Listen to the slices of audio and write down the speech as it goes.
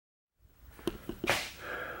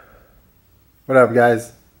What up,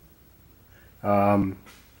 guys?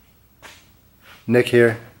 Nick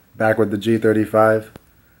here, back with the G35.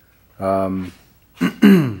 I'm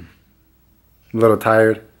a little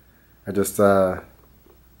tired. I just got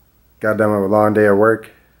done with a long day of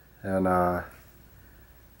work, and I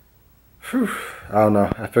don't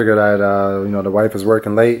know. I figured I'd, the wife was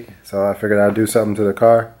working late, so I figured I'd do something to the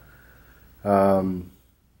car.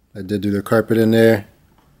 I did do the carpet in there.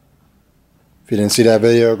 If you didn't see that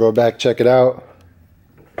video, go back, check it out.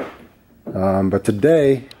 But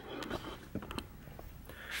today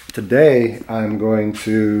I'm going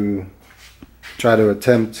to try to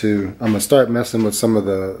I'm gonna start messing with some of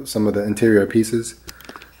the interior pieces,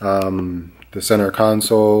 the center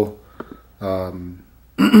console, some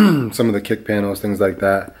of the kick panels, things like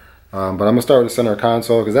that. But I'm gonna start with the center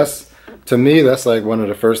console because to me that's like one of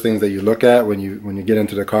the first things that you look at when you get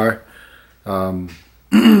into the car.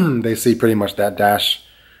 They see pretty much that dash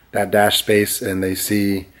space, and they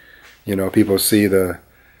see, people see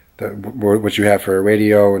what you have for a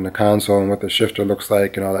radio and the console and what the shifter looks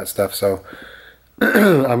like and all that stuff. So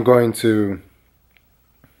I'm going to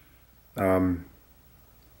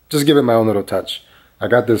just give it my own little touch. I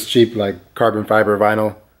got this cheap like carbon fiber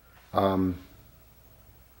vinyl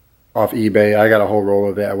off eBay. I got a whole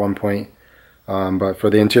roll of it at one point. But for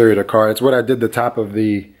the interior of the car, it's what I did the top of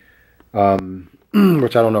the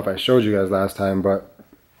which I don't know if I showed you guys last time, but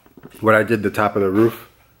what I did the top of the roof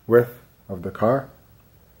with of the car,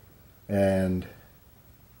 and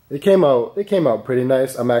it came out pretty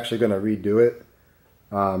nice. I'm actually gonna redo it.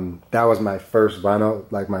 That was my first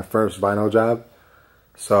vinyl job,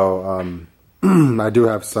 so I do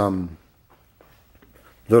have some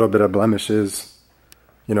little bit of blemishes,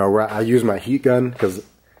 where I use my heat gun because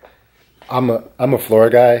I'm a floor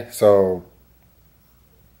guy, so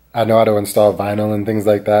I know how to install vinyl and things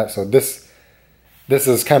like that. So this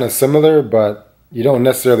is kind of similar, but you don't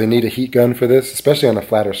necessarily need a heat gun for this, especially on a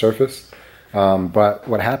flatter surface. But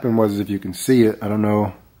what happened was, if you can see it, I don't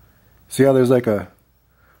know, see how there's like a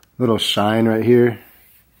little shine right here?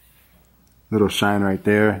 Little shine right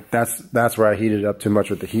there. That's where I heated it up too much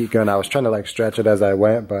with the heat gun. I was trying to like stretch it as I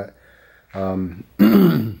went, but I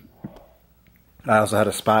also had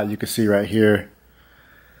a spot you could see right here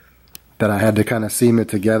that I had to kind of seam it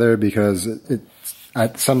together because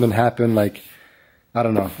something happened, like, I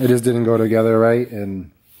don't know, it just didn't go together right,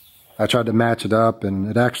 and I tried to match it up and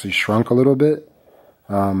it actually shrunk a little bit,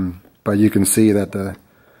 but you can see that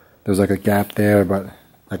there's like a gap there, but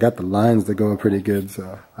I got the lines to go pretty good,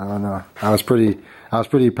 so I don't know. I was pretty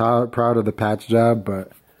proud of the patch job,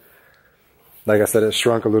 but like I said, it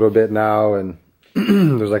shrunk a little bit now, and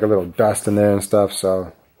there's like a little dust in there and stuff,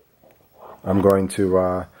 so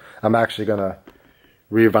I'm actually gonna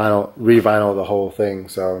revinyl the whole thing.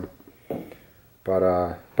 So,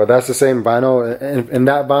 but that's the same vinyl, and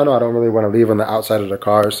that vinyl I don't really want to leave on the outside of the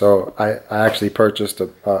car. So I actually purchased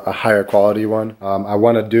a higher quality one. I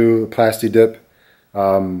want to do Plasti Dip.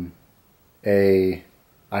 I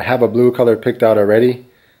have a blue color picked out already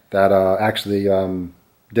that actually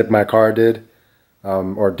Dip My Car did,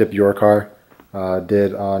 or Dip Your Car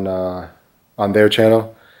did on their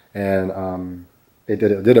channel, and they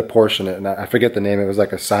did a portion it, and I forget the name. It was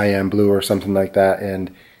like a cyan blue or something like that,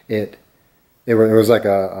 and it was like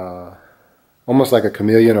almost like a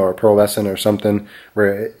chameleon or a pearlescent or something,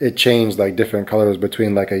 where it changed like different colors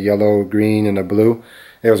between like a yellow, green, and a blue.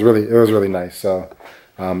 It was really nice. So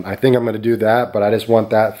I think I'm gonna do that, but I just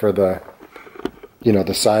want that for the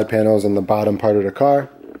the side panels and the bottom part of the car,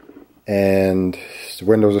 and the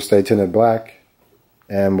windows will stay tinted black,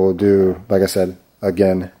 and we'll do, like I said,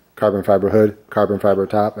 again, carbon fiber hood, carbon fiber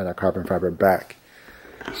top, and a carbon fiber back.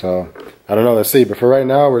 So I don't know, let's see. But for right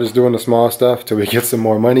now, we're just doing the small stuff till we get some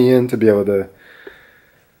more money in to be able to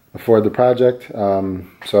afford the project.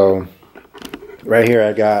 So right here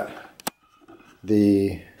I got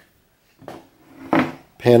the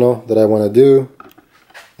panel that I want to do.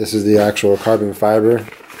 This is the actual carbon fiber.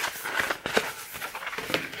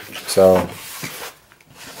 So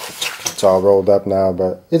it's all rolled up now,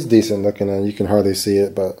 but it's decent looking, and you can hardly see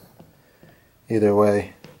it, but either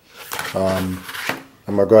way, I'm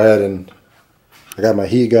gonna go ahead, and I got my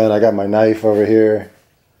heat gun, I got my knife over here.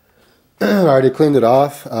 I already cleaned it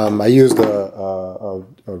off. I used a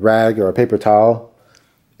rag or a paper towel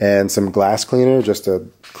and some glass cleaner just to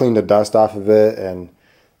clean the dust off of it. And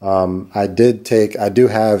I do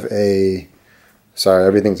have sorry,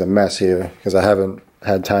 everything's a mess here because I haven't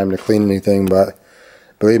had time to clean anything, but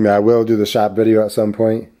believe me, I will do the shop video at some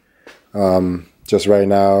point. Just right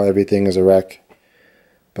now, everything is a wreck.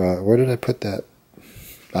 But where did I put that?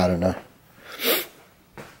 I don't know.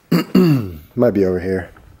 Might be over here.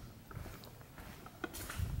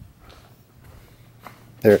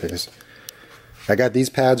 There it is. I got these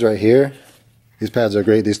pads right here. These pads are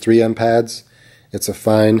great. These 3M pads. It's a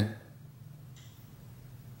fine.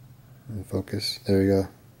 Focus. There we go.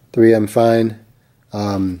 3M fine.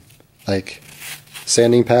 Like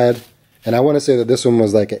sanding pad. And I want to say that this one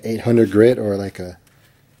was like an 800 grit or like a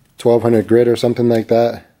 1200 grit or something like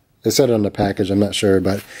that. They said it on the package, I'm not sure,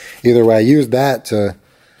 but either way, I used that to,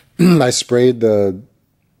 I sprayed the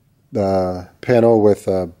panel with,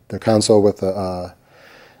 the console with a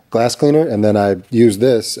glass cleaner, and then I used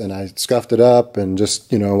this and I scuffed it up and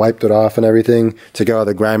just, you know, wiped it off and everything to get all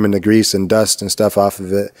the grime and the grease and dust and stuff off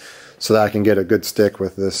of it so that I can get a good stick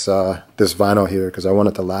with this, this vinyl here because I want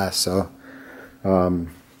it to last, so.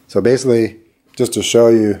 So basically, just to show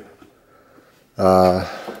you,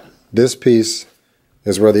 this piece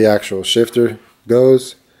is where the actual shifter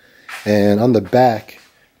goes, and on the back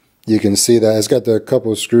you can see that it's got the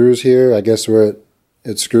couple of screws here, I guess where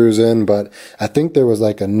it screws in, but I think there was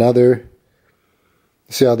like another,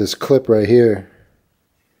 see how this clip right here,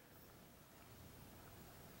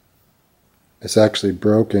 it's actually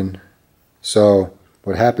broken. So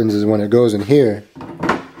what happens is when it goes in here,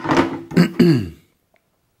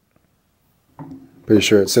 pretty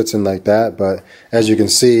sure it sits in like that, but as you can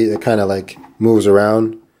see, it kind of like moves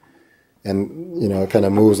around, and you know, it kind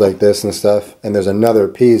of moves like this and stuff. And there's another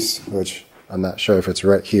piece, which I'm not sure if it's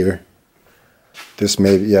right here. This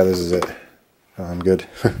maybe, yeah, this is it. Oh, I'm good.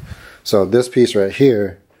 So this piece right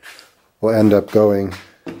here will end up going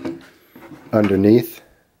underneath.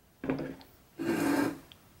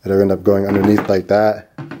 It'll end up going underneath like that.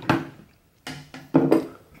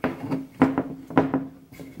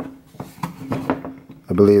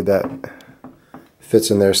 I believe that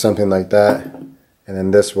fits in there something like that, and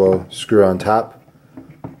then this will screw on top.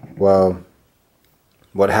 Well,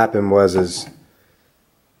 what happened is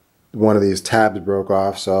one of these tabs broke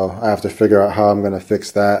off, so I have to figure out how I'm going to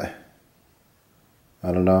fix that.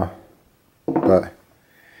 I don't know, but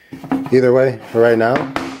either way, for right now,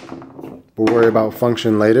 we'll worry about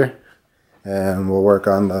function later, and we'll work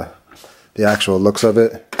on the actual looks of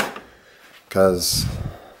it, because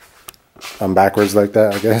I'm backwards like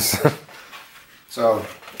that, I guess. So,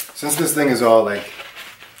 since this thing is all like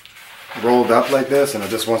rolled up like this and it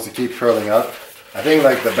just wants to keep curling up, I think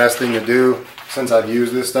like the best thing to do, since I've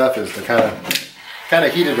used this stuff, is to kind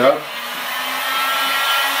of heat it up,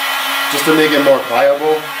 just to make it more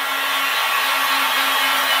pliable.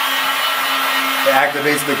 It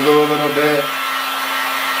activates the glue a little bit.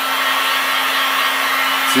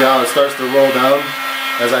 See how it starts to roll down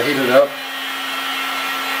as I heat it up?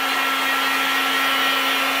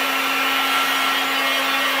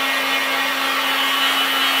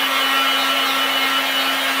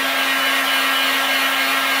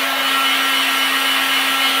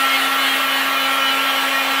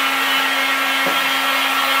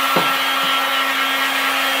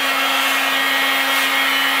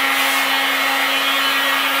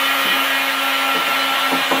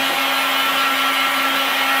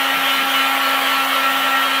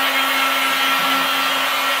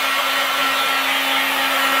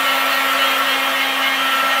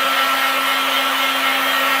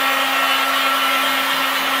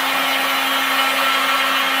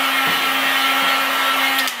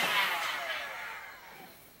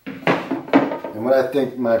 And what I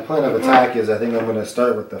think my plan of attack is, I think I'm going to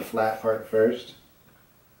start with the flat part first,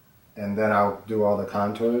 and then I'll do all the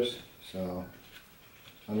contours. So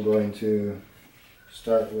I'm going to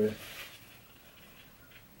start with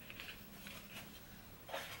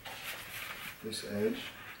this edge.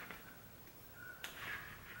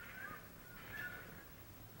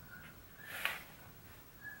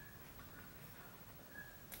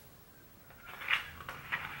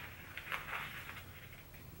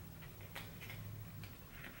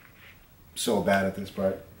 So bad at this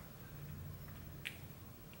part.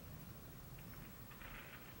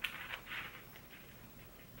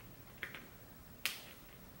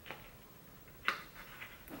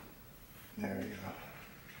 There we go.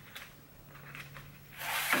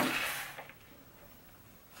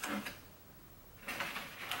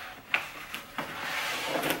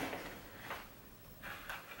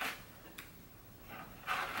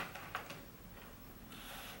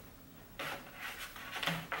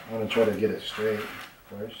 I'm going to try to get it straight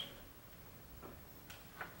first.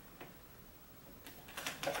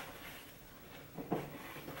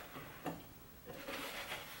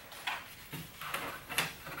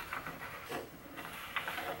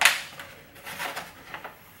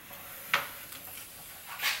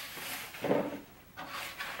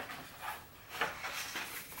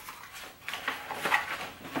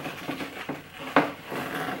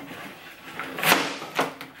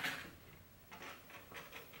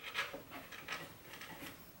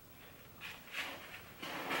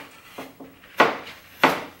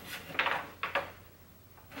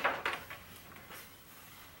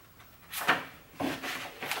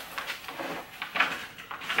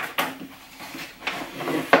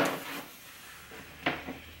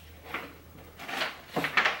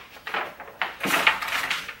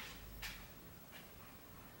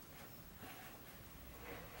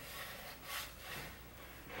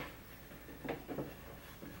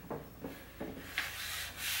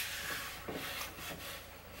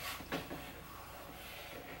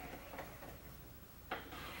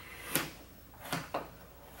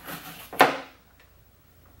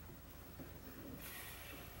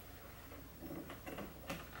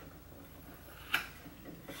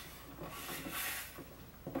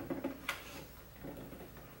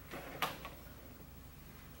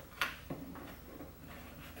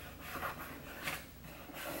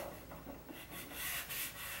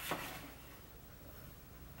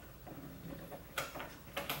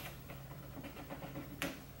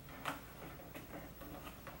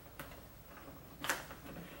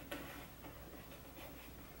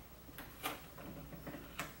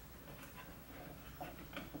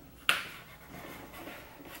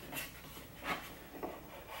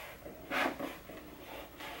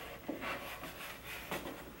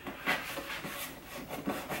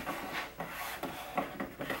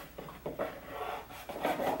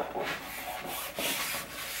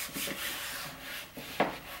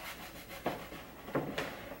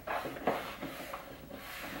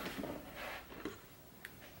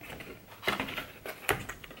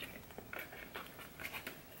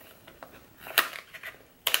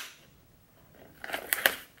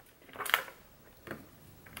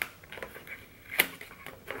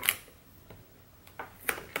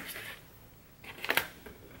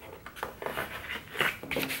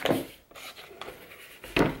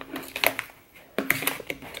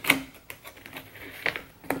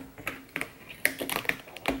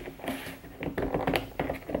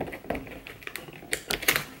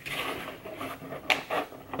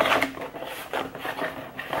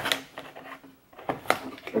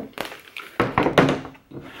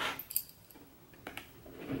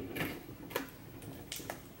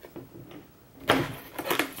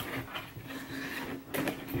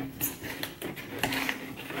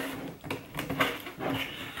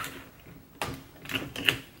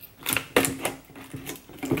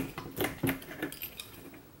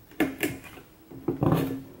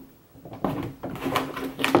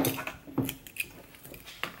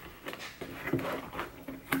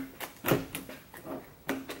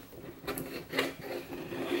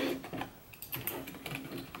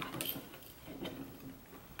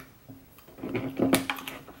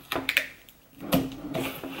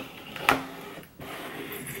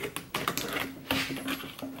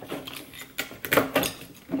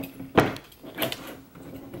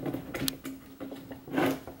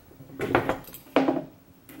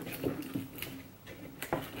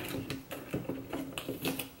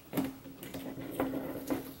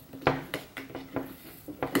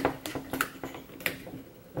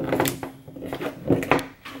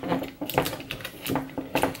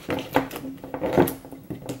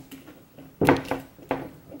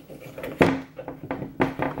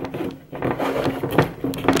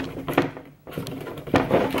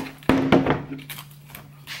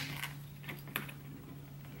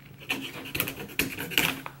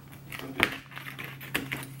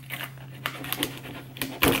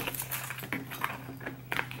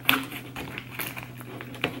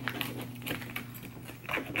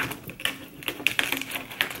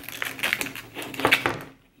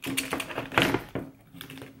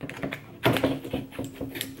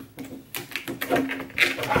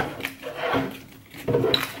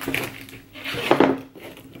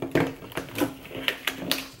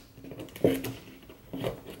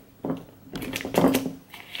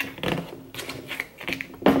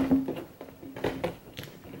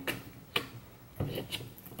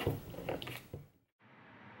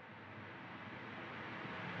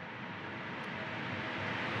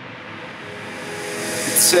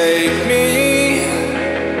 take me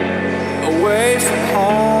away from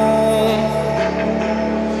home.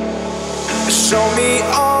 Show me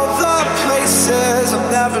all the places I've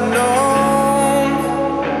never known,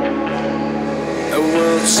 and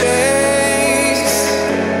we'll chase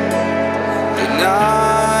the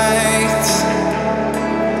night,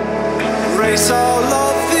 erase all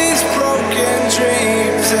of these broken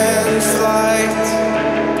dreams in flight,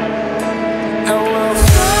 and we'll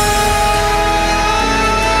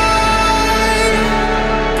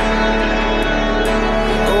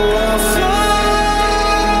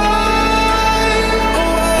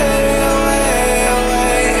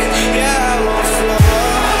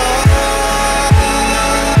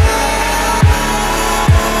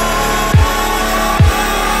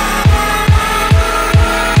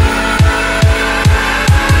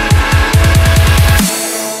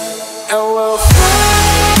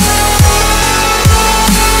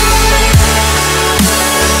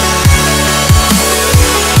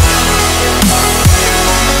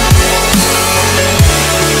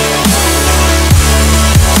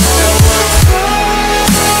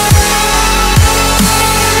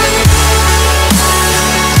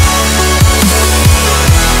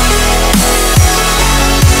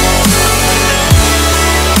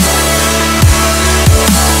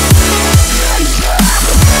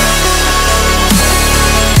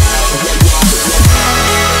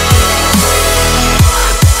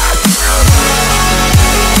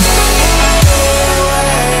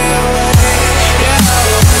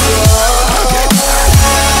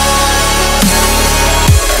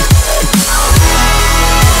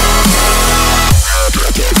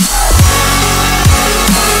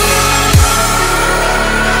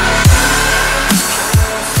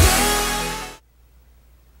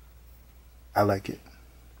I like it.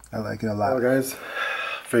 I like it a lot. Oh, guys,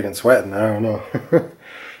 freaking sweating. I don't know.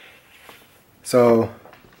 So,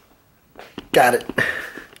 got it.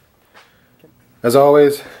 As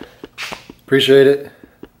always, appreciate it.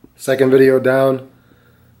 Second video down,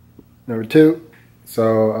 number 2.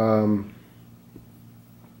 So,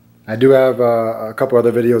 I do have a couple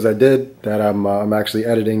other videos I did that I'm actually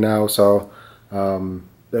editing now. So,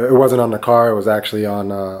 it wasn't on the car. It was actually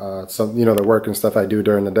on some, you know, the work and stuff I do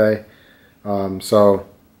during the day. So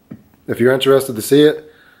if you're interested to see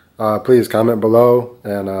it, please comment below,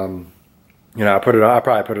 and you know, I'll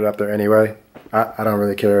probably put it up there anyway. I don't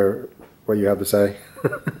really care what you have to say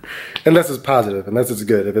unless it's positive, unless it's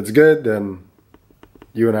good. If it's good, then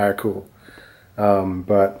you and I are cool.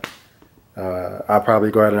 But I'll probably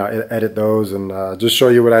go ahead and I'll edit those and just show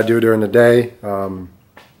you what I do during the day.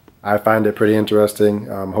 I find it pretty interesting.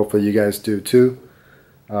 Hopefully you guys do too.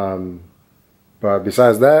 But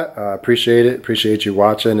besides that, appreciate it. Appreciate you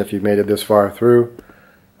watching if you made it this far through.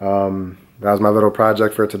 That was my little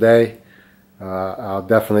project for today. I'll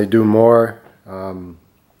definitely do more.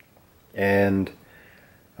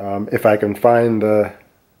 If I can find the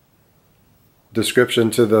description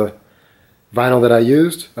to the vinyl that I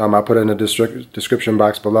used, I'll put it in the description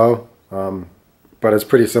box below. But it's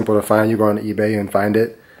pretty simple to find. You go on eBay and find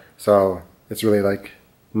it. So it's really like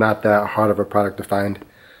not that hard of a product to find.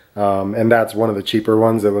 And that's one of the cheaper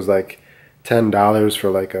ones. It was like $10 for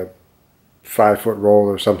like a 5-foot roll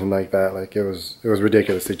or something like that. Like it was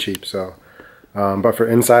ridiculously cheap. So, but for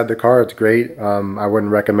inside the car, it's great. I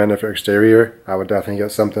wouldn't recommend it for exterior. I would definitely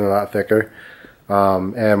get something a lot thicker,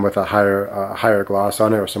 and with a higher gloss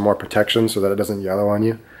on it, or some more protection so that it doesn't yellow on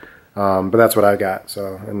you. But that's what I got.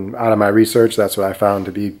 So, and out of my research, that's what I found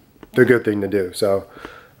to be the good thing to do. So,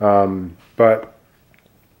 but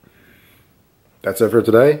that's it for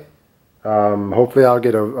today. Hopefully I'll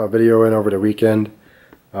get a video in over the weekend.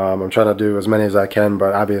 I'm trying to do as many as I can,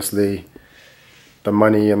 but obviously the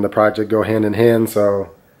money and the project go hand in hand. So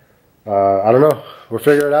I don't know. We'll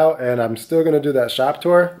figure it out. And I'm still going to do that shop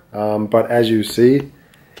tour. But as you see,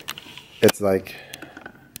 it's like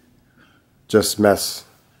just mess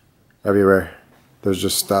everywhere. There's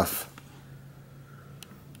just stuff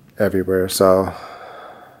everywhere. So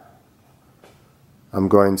I'm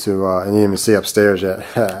going to, I didn't even see upstairs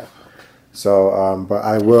yet. So, but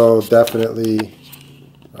I will definitely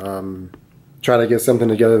try to get something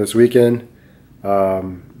together this weekend.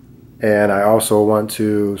 And I also want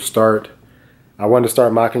to start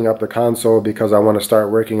mocking up the console because I want to start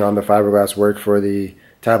working on the fiberglass work for the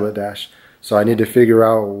tablet dash. So I need to figure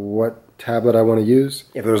out what tablet I want to use.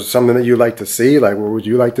 If there's something that you'd like to see, like what would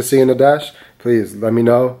you like to see in the dash, please let me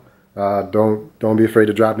know. Don't be afraid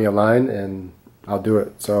to drop me a line and I'll do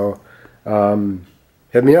it. So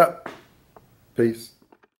hit me up. Peace.